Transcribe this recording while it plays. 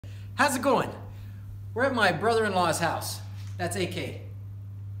How's it going? We're at my brother-in-law's house. That's AK.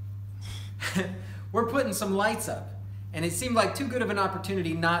 We're putting some lights up, and it seemed like too good of an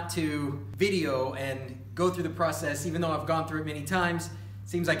opportunity not to video and go through the process, even though I've gone through it many times. It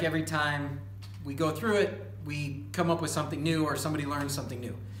seems like every time we go through it, we come up with something new or somebody learns something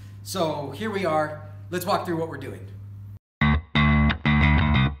new. So here we are. Let's walk through what we're doing.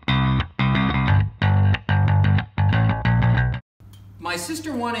 My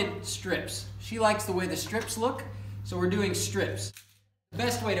sister wanted strips. She likes the way the strips look, so we're doing strips. The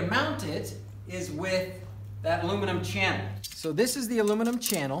best way to mount it is with that aluminum channel. So this is the aluminum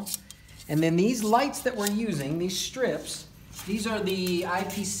channel, and then these lights that we're using, these strips, these are the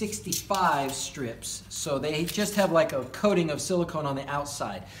IP65 strips. So they just have like a coating of silicone on the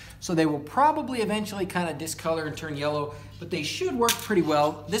outside. So they will probably eventually kind of discolor and turn yellow, but they should work pretty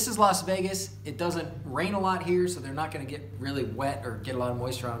well. This is Las Vegas. It doesn't rain a lot here, so they're not gonna get really wet or get a lot of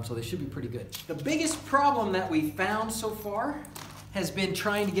moisture on them, so they should be pretty good. The biggest problem that we found so far has been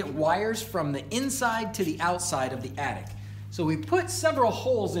trying to get wires from the inside to the outside of the attic. So we put several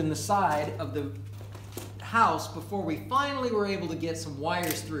holes in the side of the house before we finally were able to get some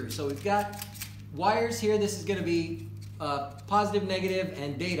wires through. So we've got wires here. This is gonna be positive, negative,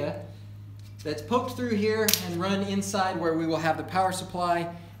 and data that's poked through here and run inside where we will have the power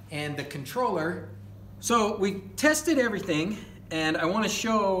supply and the controller. So we tested everything, and I want to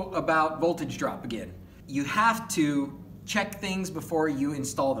show about voltage drop again. You have to check things before you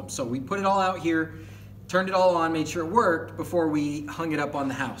install them. So we put it all out here, turned it all on, made sure it worked before we hung it up on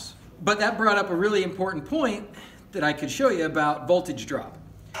the house. But that brought up a really important point that I could show you about voltage drop.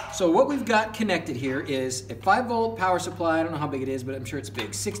 So what we've got connected here is a 5-volt power supply. I don't know how big it is, but I'm sure it's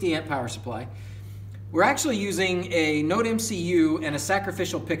big. 60 amp power supply. We're actually using a Node MCU and a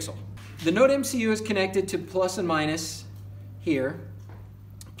sacrificial pixel. The Node MCU is connected to plus and minus here.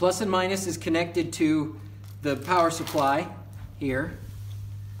 Plus and minus is connected to the power supply here.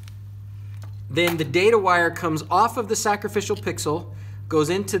 Then the data wire comes off of the sacrificial pixel, goes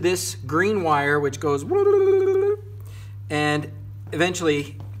into this green wire, which goes and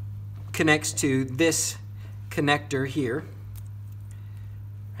eventually connects to this connector here,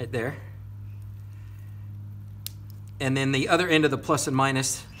 right there. And then the other end of the plus and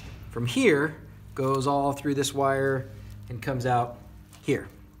minus from here goes all through this wire and comes out here.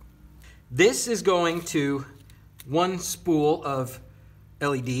 This is going to one spool of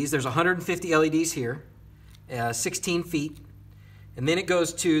LEDs. There's 150 LEDs here, 16 feet. And then it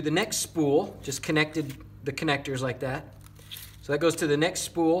goes to the next spool, just connected the connectors like that. So that goes to the next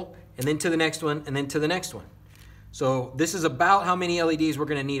spool, and then to the next one, and then to the next one. So this is about how many LEDs we're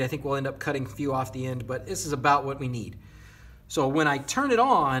gonna need. I think we'll end up cutting a few off the end, but this is about what we need. So when I turn it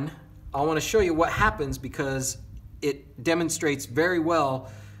on, I wanna show you what happens because it demonstrates very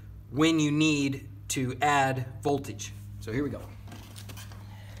well when you need to add voltage. So here we go.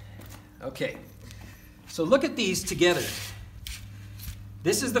 Okay, so look at these together.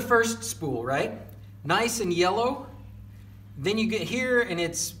 This is the first spool, right? Nice and yellow. Then you get here and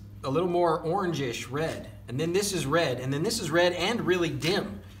it's a little more orangish red. And then this is red, and then this is red and really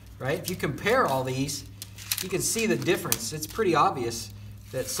dim, right? If you compare all these, you can see the difference. It's pretty obvious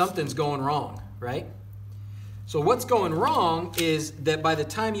that something's going wrong, right? So what's going wrong is that by the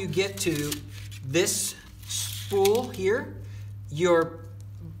time you get to this spool here, your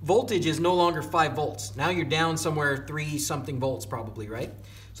voltage is no longer 5 volts. Now you're down somewhere 3 something volts probably, right?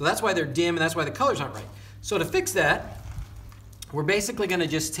 So that's why they're dim and that's why the colors aren't right. So to fix that, we're basically gonna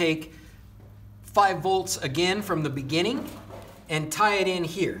just take 5 volts again from the beginning and tie it in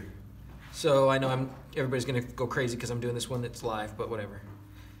here. So I know everybody's gonna go crazy because I'm doing this one that's live, but whatever.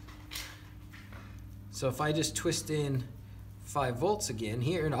 So if I just twist in 5 volts again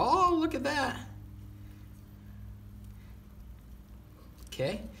here, and oh, look at that.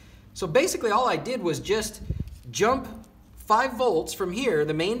 Okay, so basically all I did was just jump 5 volts from here,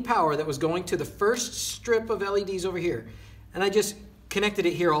 the main power that was going to the first strip of LEDs over here, and I just connected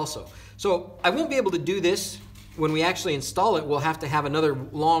it here also. So I won't be able to do this when we actually install it. We'll have to have another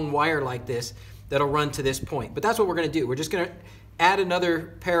long wire like this that'll run to this point. But that's what we're gonna do. We're just gonna add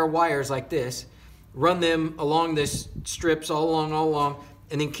another pair of wires like this, run them along this strips all along,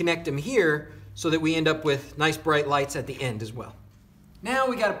 and then connect them here so that we end up with nice bright lights at the end as well. Now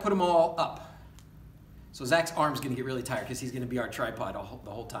we gotta put them all up. So Zach's arm's gonna get really tired because he's gonna be our tripod the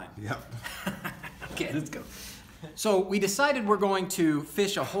whole time. Yep. Okay, let's go. So we decided we're going to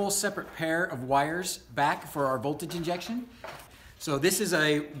fish a whole separate pair of wires back for our voltage injection. So this is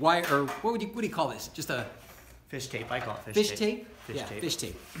a wire, or what do you call this? Just a fish tape. I call it fish tape. Fish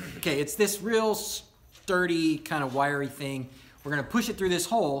tape. Okay, it's this real sturdy kind of wiry thing. We're gonna push it through this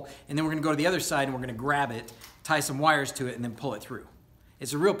hole, and then we're gonna go to the other side and we're gonna grab it, tie some wires to it, and then pull it through.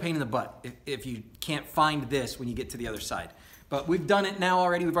 It's a real pain in the butt if you can't find this when you get to the other side. But we've done it now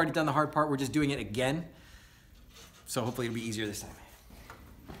already. We've already done the hard part. We're just doing it again. So hopefully it'll be easier this time.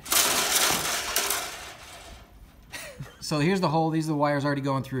 So here's the hole. These are the wires already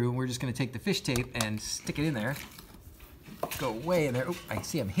going through. And we're just gonna take the fish tape and stick it in there. Go way in there. Oh, I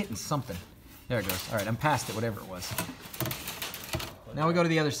see I'm hitting something. There it goes. All right, I'm past it, whatever it was. Now we go to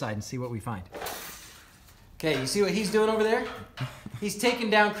the other side and see what we find. Okay, you see what he's doing over there? He's taking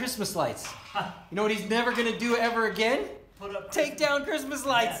down Christmas lights. You know what he's never gonna do ever again? Take down Christmas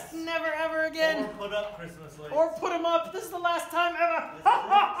lights. Yes. Never ever again. Or put up Christmas lights. Or put them up. This is the last time ever.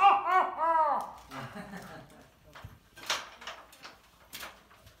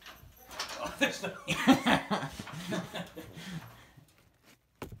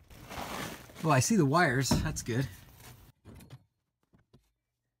 Well, I see the wires. That's good.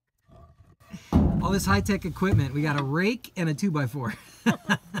 All this high-tech equipment. We got a rake and a 2x4.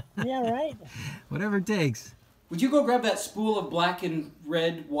 Yeah, right. Whatever it takes. Would you go grab that spool of black and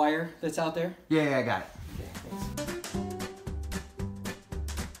red wire that's out there? Yeah, I got it. Okay, thanks.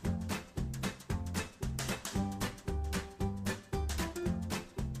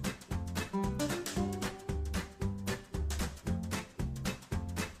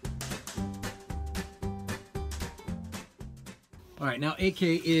 All right, now AK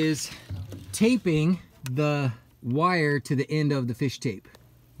is taping the wire to the end of the fish tape.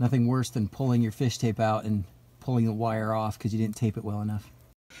 Nothing worse than pulling your fish tape out and pulling the wire off because you didn't tape it well enough.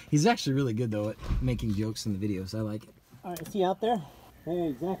 He's actually really good though at making jokes in the videos. I like it. All right, is he out there? Hey,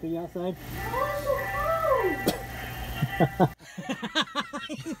 exactly outside.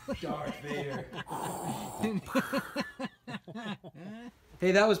 Darth Vader.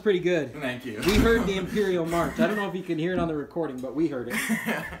 Hey, that was pretty good. Thank you. We heard the Imperial March. I don't know if you can hear it on the recording, but we heard it.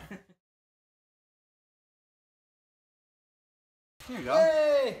 Here you go.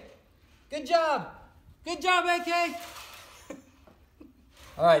 Hey! Good job! Good job, AK!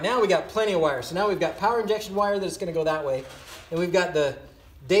 All right, now we got plenty of wire. So now we've got power injection wire that's going to go that way. And we've got the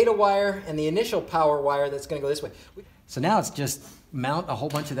data wire and the initial power wire that's going to go this way. So now it's just mount a whole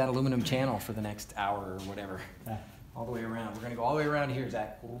bunch of that aluminum channel for the next hour or whatever. All the way around. We're going to go all the way around here,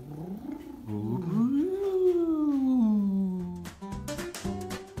 Zach.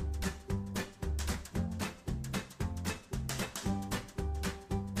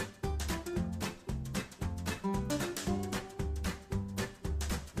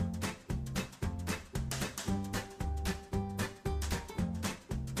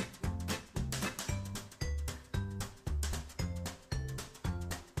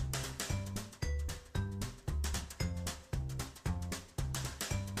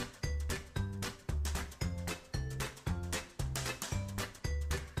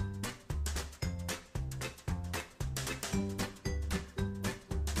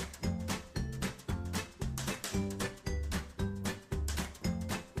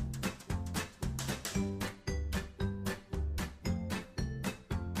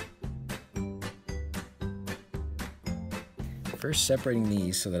 First separating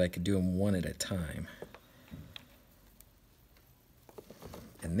these so that I could do them one at a time.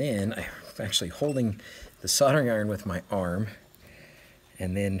 And then I'm actually holding the soldering iron with my arm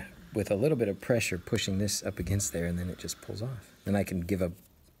and then with a little bit of pressure pushing this up against there, and then it just pulls off. Then I can give up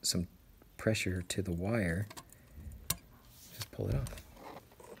some pressure to the wire, just pull it off.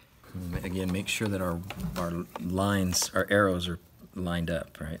 And again, make sure that our lines, our arrows are lined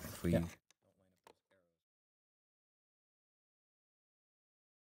up, right? If we, yeah.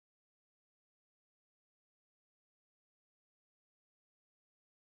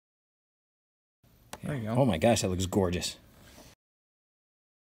 There you go. Oh my gosh, that looks gorgeous.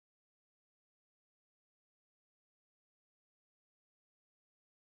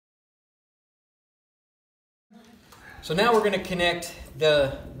 So now we're going to connect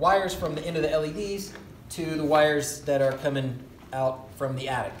the wires from the end of the LEDs to the wires that are coming out from the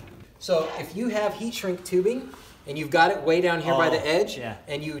attic. So if you have heat shrink tubing and you've got it way down here by the edge,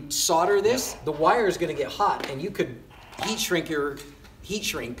 and you solder this, the wire is going to get hot, and you could heat shrink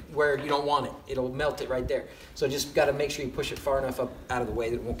where you don't want it. It'll melt it right there. So just got to make sure you push it far enough up out of the way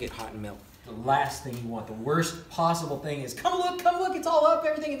that it won't get hot and melt. The last thing you want, the worst possible thing is, come look, it's all up,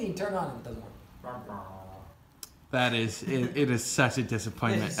 everything, and then you turn on and it doesn't work. That is, it is such a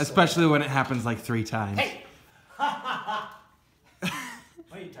disappointment, especially when it happens like 3 times. Hey! What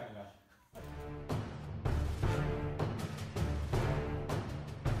are you talking about?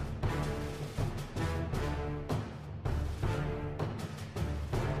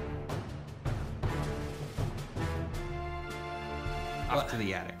 Off to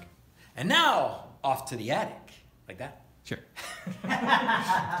the attic. And now, off to the attic. Like that? Sure.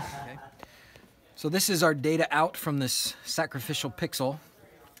 Okay. So this is our data out from this sacrificial pixel.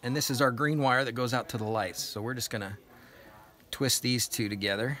 And this is our green wire that goes out to the lights. So we're just gonna twist these two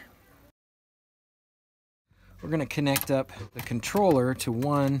together. We're gonna connect up the controller to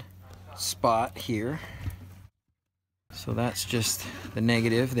one spot here. So that's just the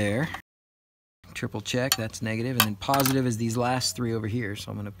negative there. Triple check, that's negative. And then positive is these last three over here. So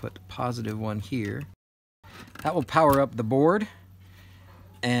I'm gonna put the positive one here. That will power up the board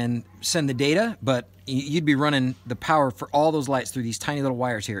and send the data, but you'd be running the power for all those lights through these tiny little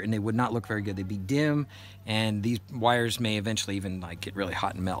wires here, and they would not look very good. They'd be dim, and these wires may eventually even like get really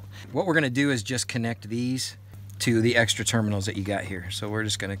hot and melt. What we're gonna do is just connect these to the extra terminals that you got here. So we're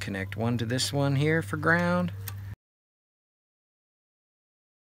just gonna connect one to this one here for ground.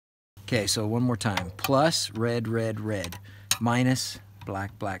 Okay, so one more time. Plus, red, red, red. Minus,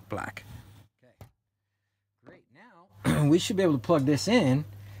 black, black, black. Now we should be able to plug this in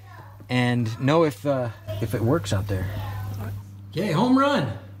and know if it works out there. Okay, home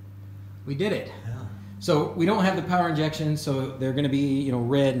run. We did it. Yeah. So we don't have the power injection, so they're going to be, you know,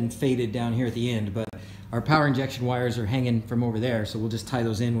 red and faded down here at the end, but our power injection wires are hanging from over there, so we'll just tie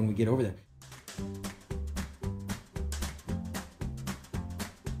those in when we get over there.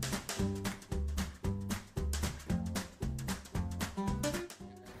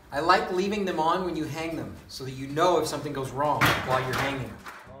 I like leaving them on when you hang them, so that you know if something goes wrong while you're hanging them.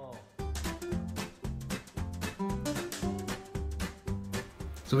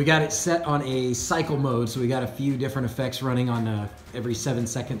 So we got it set on a cycle mode, so we got a few different effects running on every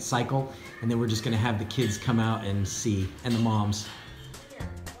 7-second cycle, and then we're just gonna have the kids come out and see, and the moms. Here,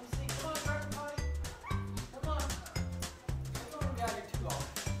 come see, come on, Garden Party. Come on. Come on, got your 2 off.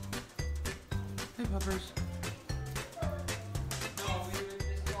 Hey, puppers.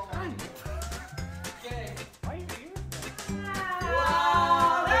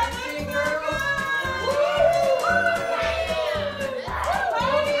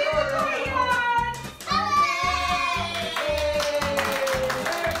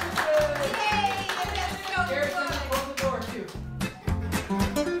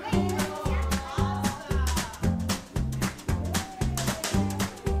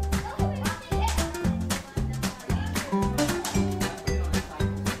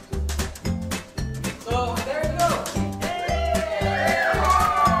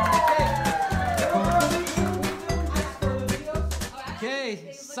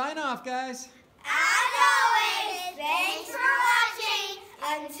 Sign off, guys. As always, thanks for watching.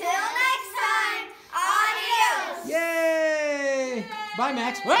 Until next time, adios. Yay! Bye,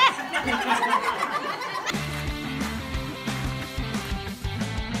 Max.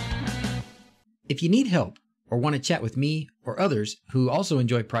 If you need help or want to chat with me or others who also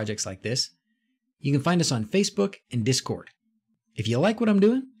enjoy projects like this, you can find us on Facebook and Discord. If you like what I'm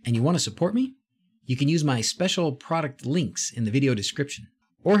doing and you want to support me, you can use my special product links in the video description,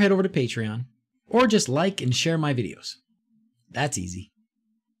 or head over to Patreon, or just like and share my videos. That's easy.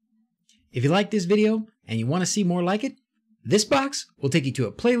 If you like this video and you want to see more like it, this box will take you to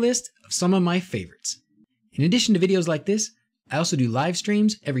a playlist of some of my favorites. In addition to videos like this, I also do live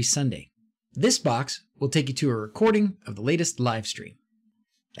streams every Sunday. This box will take you to a recording of the latest live stream.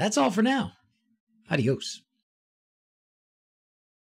 That's all for now. Adios.